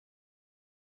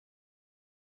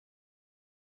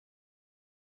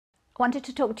wanted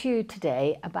to talk to you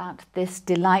today about this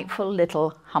delightful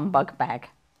little humbug bag.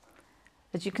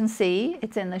 As you can see,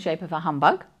 it's in the shape of a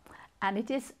humbug and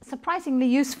it is surprisingly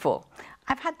useful.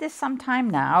 I've had this some time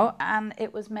now, and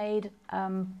it was made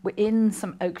in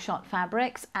some oak shot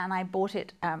fabrics, and I bought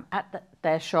it at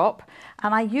their shop,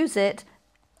 and I use it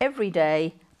every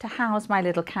day to house my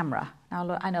little camera.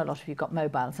 Now, I know a lot of you got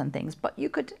mobiles and things, but you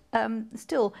could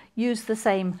still use the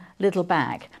same little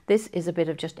bag. This is a bit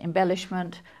of just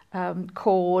embellishment,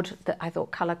 cord that I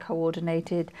thought colour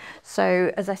coordinated.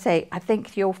 So as I say, I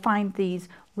think you'll find these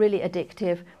really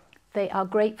addictive. They are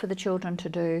great for the children to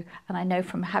do, and I know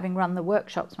from having run the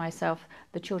workshops myself,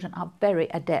 the children are very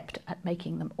adept at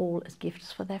making them all as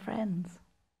gifts for their friends.